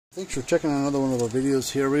Thanks for checking out another one of our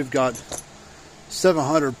videos here. We've got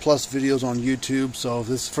 700 plus videos on YouTube, so if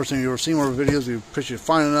this is the first time you've ever seen one of our videos, we appreciate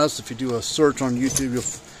finding us. If you do a search on YouTube, you'll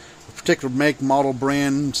a particular make, model,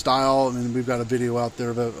 brand, style, and we've got a video out there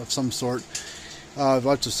of some sort. If you'd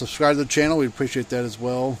like to subscribe to the channel, we'd appreciate that as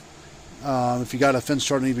well. If you got a fence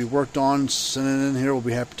chart that needs to be worked on, send it in here. We'll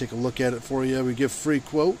be happy to take a look at it for you. We give free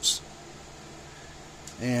quotes.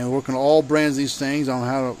 And working all brands of these things,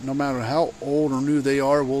 no matter how old or new they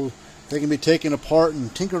are, they can be taken apart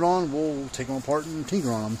and tinkered on. We'll take them apart and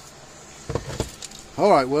tinker on them.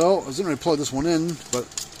 Alright, well, I was going to plug this one in, but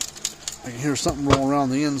I can hear something rolling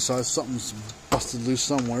around the inside. Something's busted loose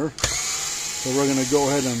somewhere. So we're going to go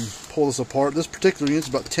ahead and pull this apart. This particular unit's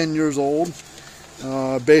about 10 years old.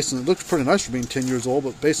 It looks pretty nice for being 10 years old,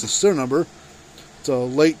 but based on serial number, it's a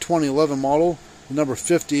late 2011 model. The number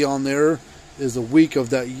 50 on there is the week of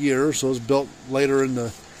that year, so it was built later in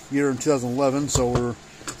the year in 2011, so we're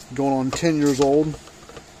going on 10 years old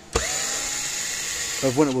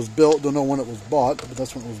of when it was built. Don't know when it was bought, but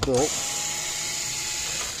that's when it was built.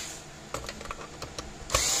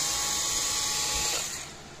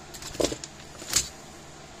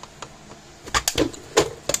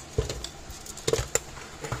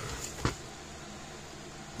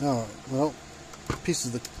 Alright, well,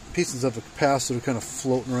 pieces of the capacitor kind of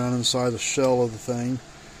floating around inside the shell of the thing.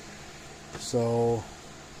 So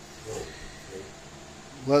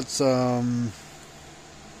let's have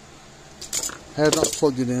not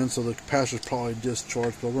plugged it in, so the capacitor is probably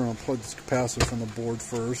discharged, but we're going to plug this capacitor from the board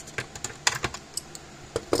first.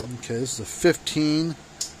 Okay, this is a 15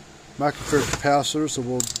 microfarad capacitor, so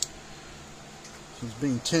since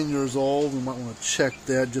being 10 years old, we might want to check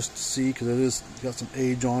that just to see, because it is got some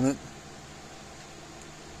age on it.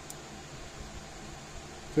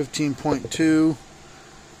 15.2.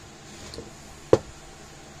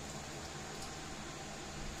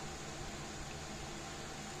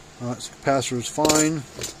 Alright, so capacitor is fine.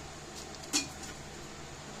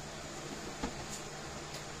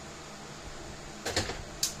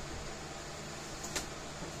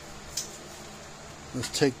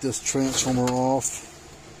 Let's take this transformer off.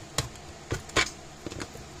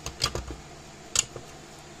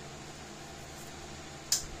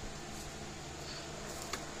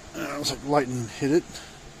 Looks like lightning hit it.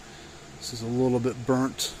 This is a little bit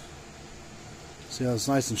burnt. See how it's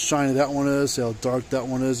nice and shiny that one is. See how dark that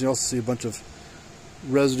one is. You also see a bunch of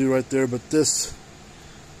residue right there, but this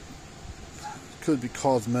could be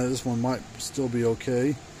cosmetic. This one might still be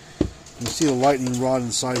okay. You see the lightning rod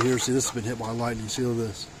inside here. See, this has been hit by lightning. See all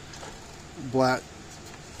this black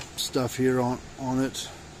stuff here on it.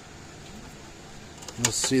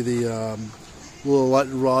 Let's see the little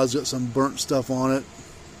lightning rod's got some burnt stuff on it,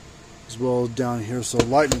 as well as down here. So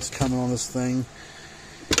lightning's coming on this thing.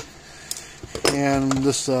 And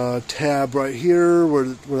this tab right here, where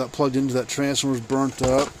that plugged into that transformer, is burnt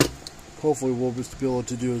up. Hopefully we'll just be able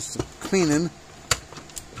to do some cleaning.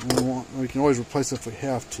 We can always replace it if we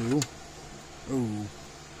have to. Ooh.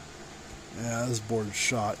 Yeah, this board is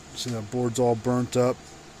shot. See, that board's all burnt up.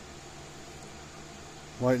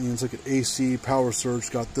 Lightning, it's like an AC power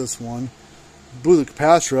surge got this one. Blew the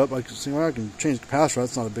capacitor up. I can see, well, I can change the capacitor.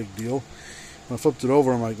 That's not a big deal. When I flipped it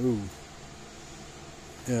over, I'm like, ooh.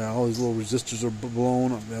 Yeah, all these little resistors are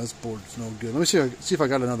blown up. Yeah, this board's no good. Let me see if I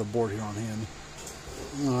got another board here on hand.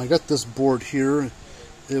 I got this board here.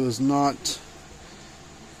 It was not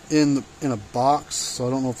in a box, so I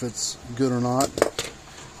don't know if it's good or not. It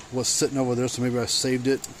was sitting over there, so maybe I saved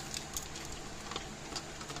it.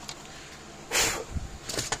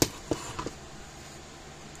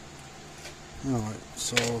 Alright,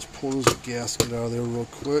 so let's pull this gasket out of there real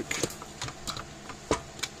quick.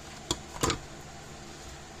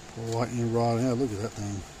 Pull the lightning rod. Yeah, look at that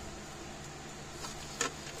thing.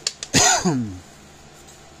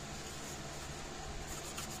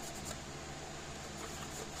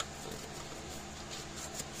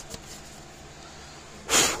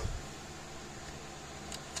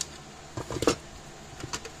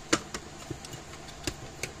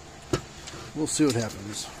 We'll see what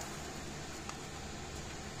happens.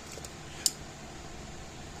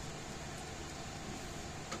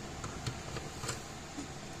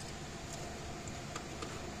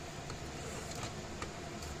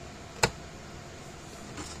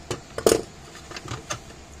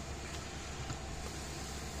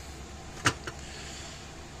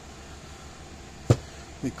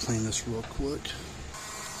 Let me clean this real quick.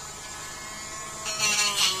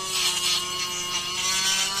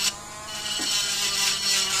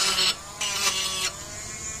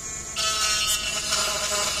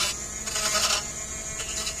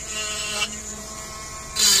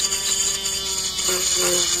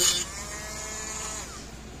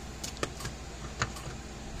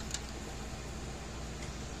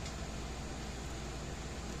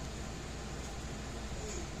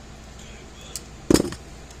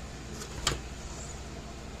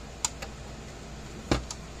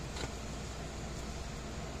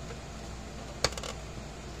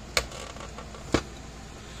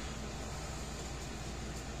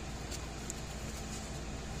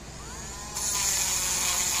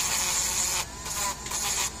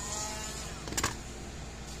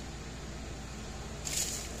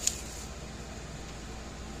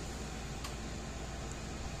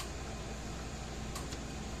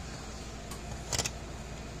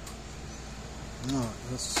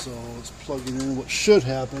 Alright, so let's plug it in. What should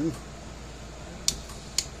happen,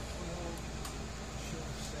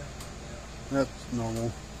 that's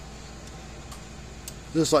normal.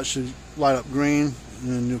 This light should light up green,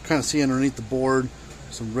 and you'll kind of see underneath the board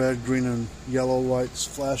some red, green, and yellow lights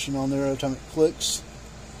flashing on there every time it clicks,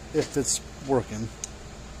 if it's working.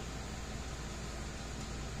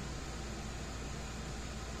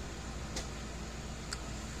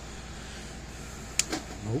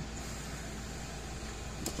 Nope.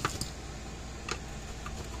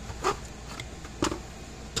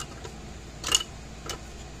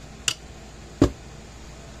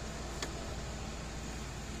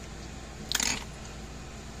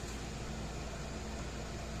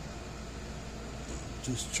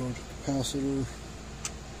 Discharge capacitor.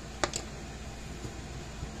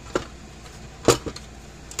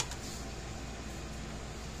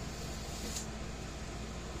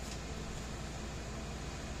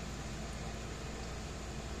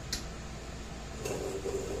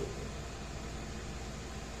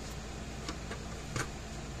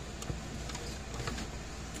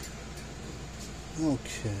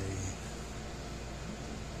 Okay.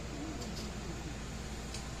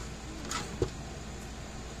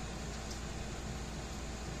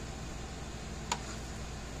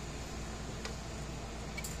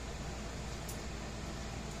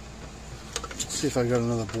 See if I got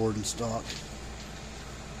another board in stock.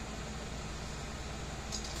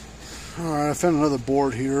 Alright, I found another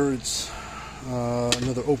board here. It's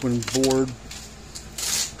another open board,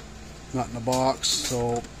 not in a box,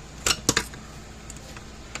 so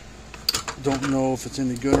don't know if it's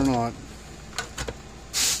any good or not.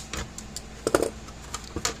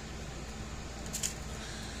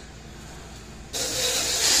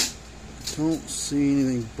 Don't see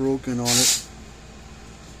anything broken on it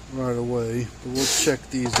right away, but we'll check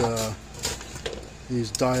these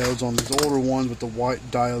diodes on these older ones with the white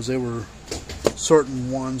diodes. They were,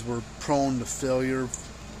 certain ones were prone to failure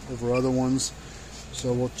over other ones,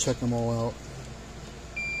 so we'll check them all out.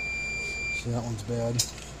 So that one's bad.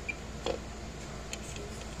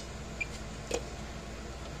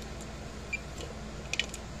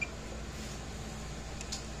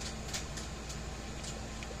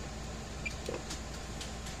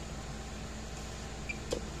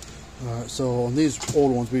 Alright, so on these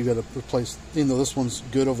older ones we got to replace, even though this one's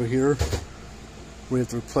good over here, we have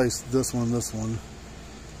to replace this one and this one.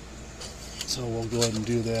 So we'll go ahead and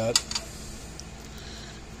do that.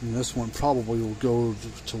 And this one probably will go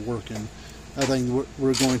to working. I think what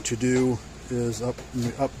we're going to do is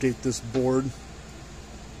update this board.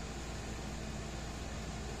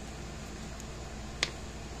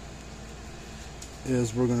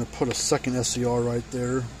 Is we're going to put a second SCR right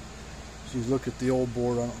there. So you look at the old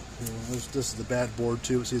board, this is the bad board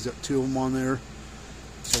too, so he's got two of them on there.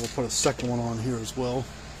 So we'll put a second one on here as well.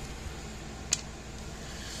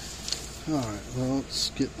 Alright, well,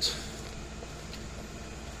 let's get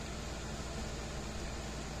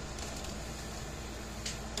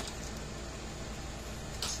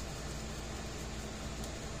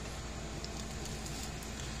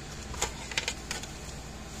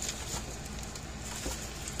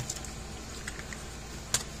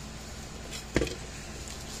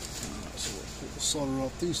solder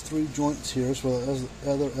off these three joints here, so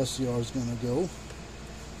the other SCR is going to go.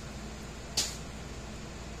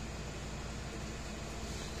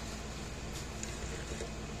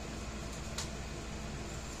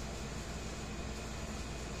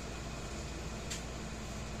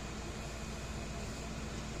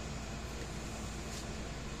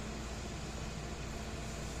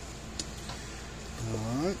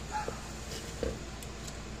 All right.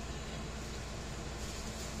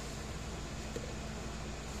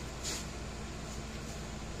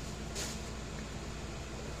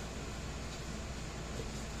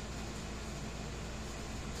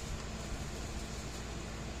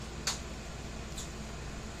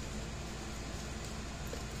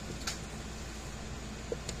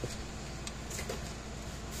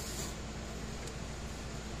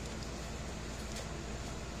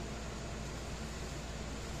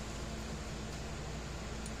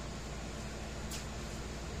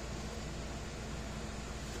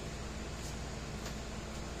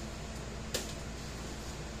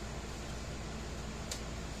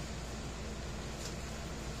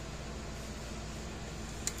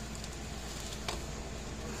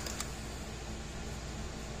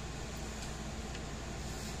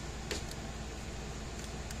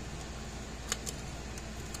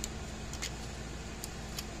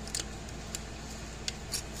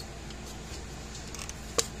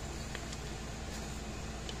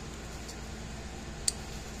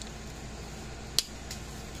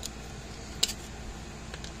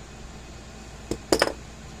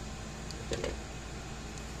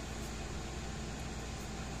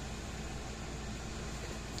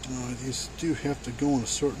 Now these do have to go in a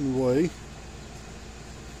certain way.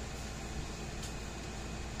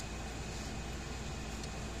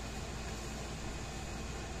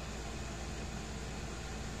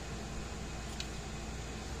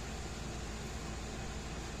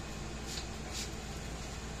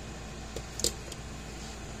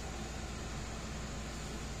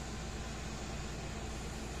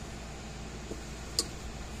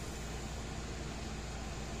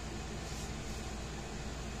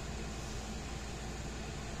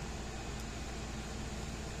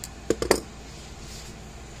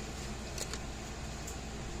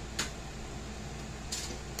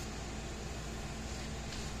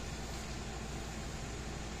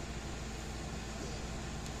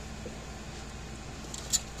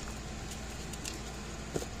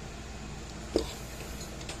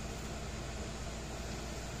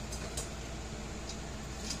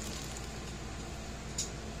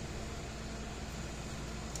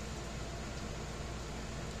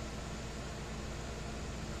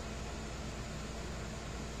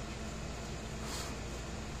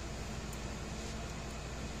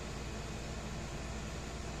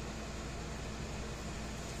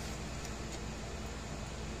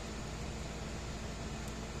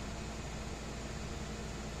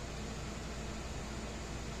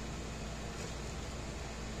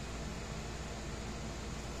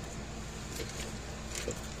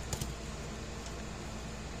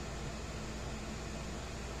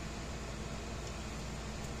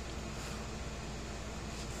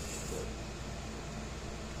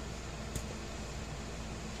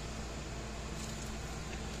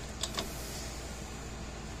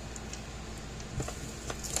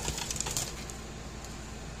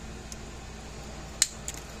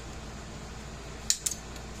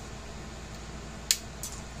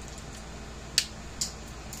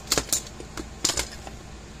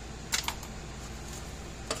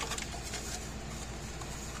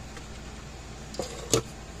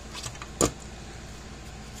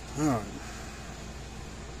 Alright.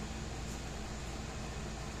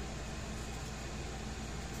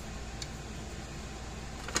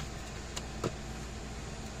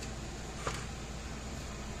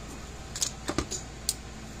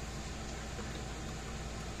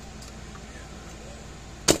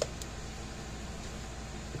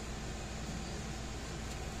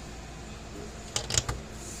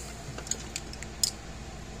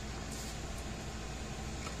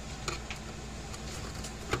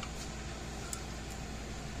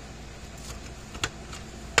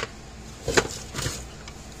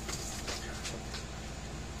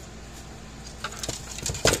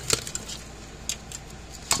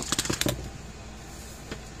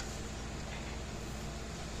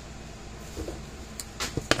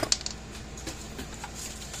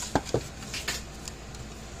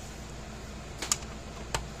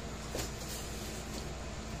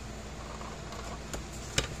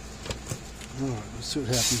 Alright, let's see what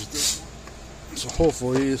happens with this one. So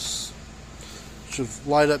hopefully this should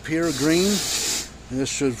light up here green, and this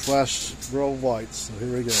should flash red lights. So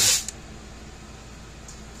here we go.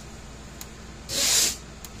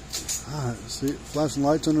 Alright, see flashing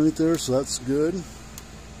lights underneath there, so that's good.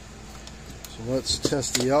 So let's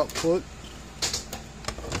test the output.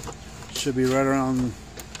 Should be right around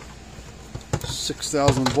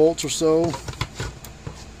 6,000 volts or so.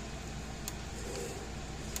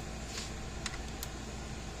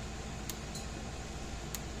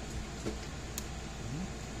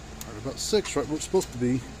 About 6, right where it's supposed to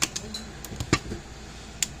be.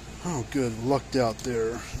 Oh, good. Lucked out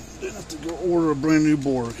there. Didn't have to go order a brand new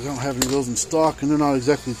board because I don't have any of those in stock, and they're not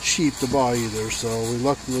exactly cheap to buy either. So we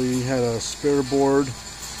luckily had a spare board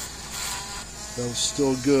that was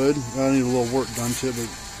still good. I need a little work done to it,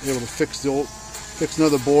 but able to fix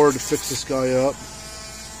another board to fix this guy up.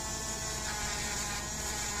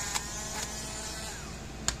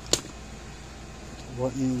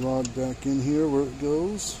 Lightning rod back in here where it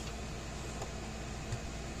goes.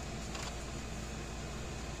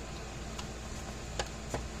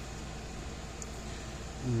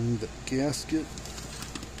 And the gasket.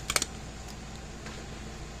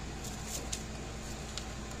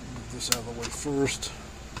 Move this out of the way first.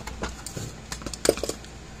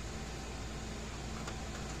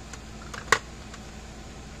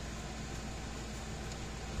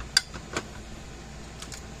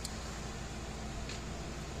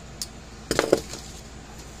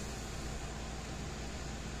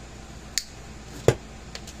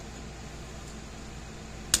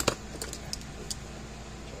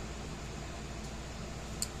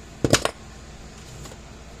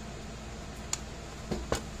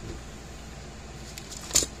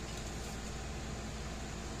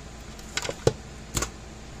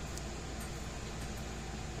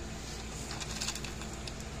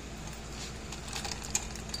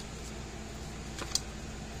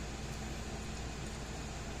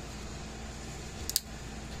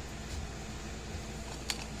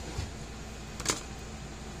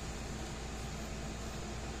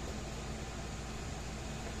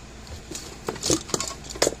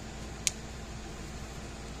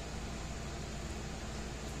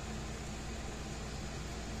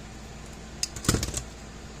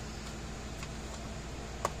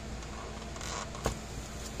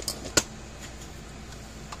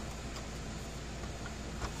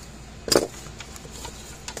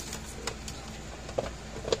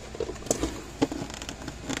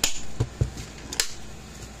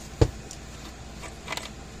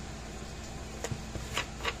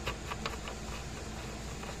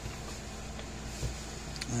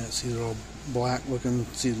 See, they're all black looking.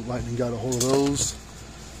 See, the lightning got a hold of those.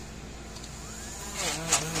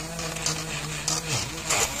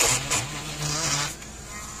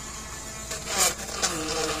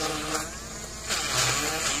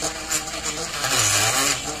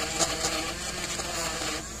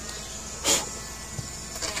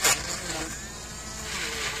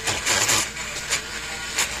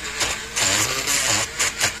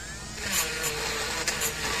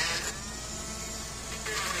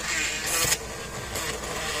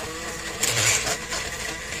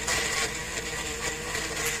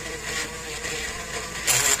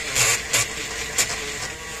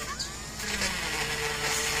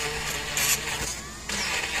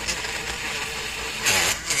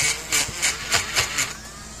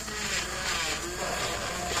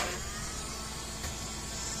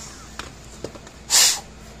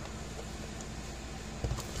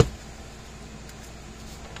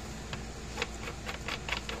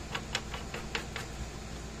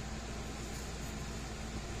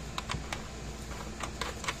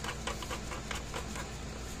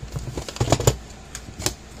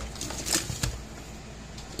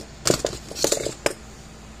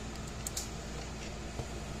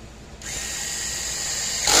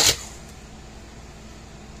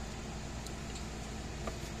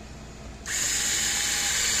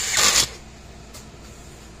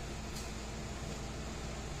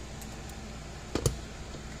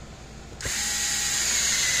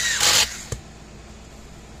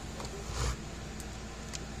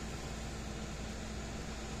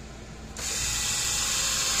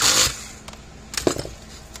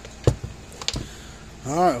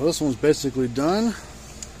 Alright, well, this one's basically done.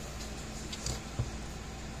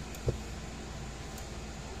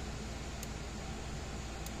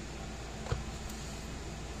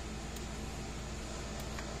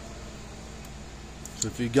 So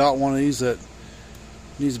if you got one of these that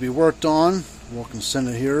needs to be worked on, we can send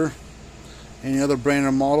it here. Any other brand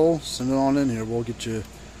or model, send it on in here. We'll get you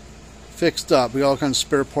fixed up. We got all kinds of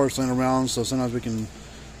spare parts laying around, so sometimes we can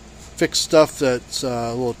fix stuff that's a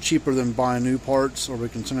little cheaper than buying new parts, or we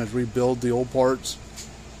can sometimes rebuild the old parts.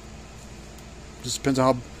 Just depends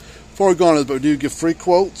on how far we've gone, but we do give free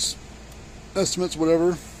quotes, estimates,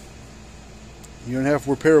 whatever. Year and a half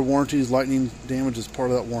repair warranties. Lightning damage is part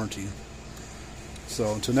of that warranty.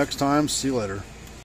 So until next time, see you later.